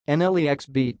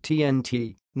NLEX beat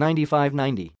TNT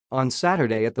 95-90 on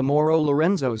Saturday at the Moro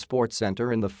Lorenzo Sports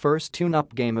Center in the first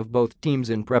tune-up game of both teams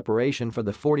in preparation for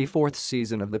the 44th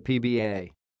season of the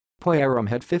PBA. Poy Erram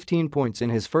had 15 points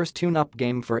in his first tune-up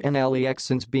game for NLEX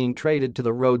since being traded to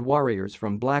the Road Warriors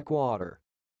from Blackwater.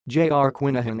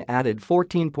 Quinahan added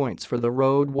 14 points for the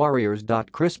Road Warriors.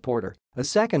 Kris Porter, a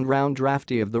second-round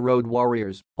draftee of the Road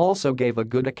Warriors, also gave a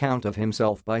good account of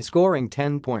himself by scoring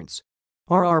 10 points.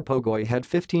 Pogoy had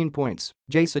 15 points,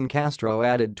 Jayson Castro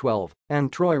added 12,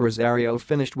 and Troy Rosario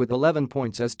finished with 11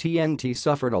 points as TNT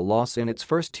suffered a loss in its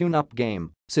first tune-up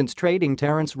game since trading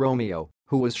Terrence Romeo,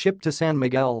 who was shipped to San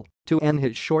Miguel, to end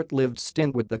his short-lived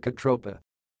stint with the KaTropa.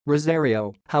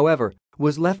 Rosario, however,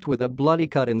 was left with a bloody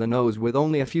cut in the nose with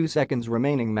only a few seconds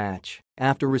remaining match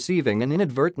after receiving an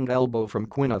inadvertent elbow from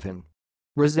Quinahan.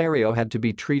 Rosario had to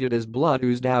be treated as blood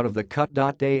oozed out of the cut.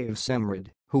 Dave Semrad,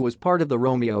 who was part of the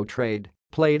Romeo trade,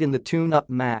 played in the tune-up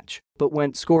match but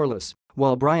went scoreless,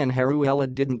 while Brian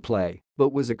Haruella didn't play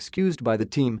but was excused by the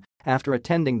team after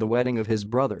attending the wedding of his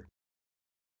brother.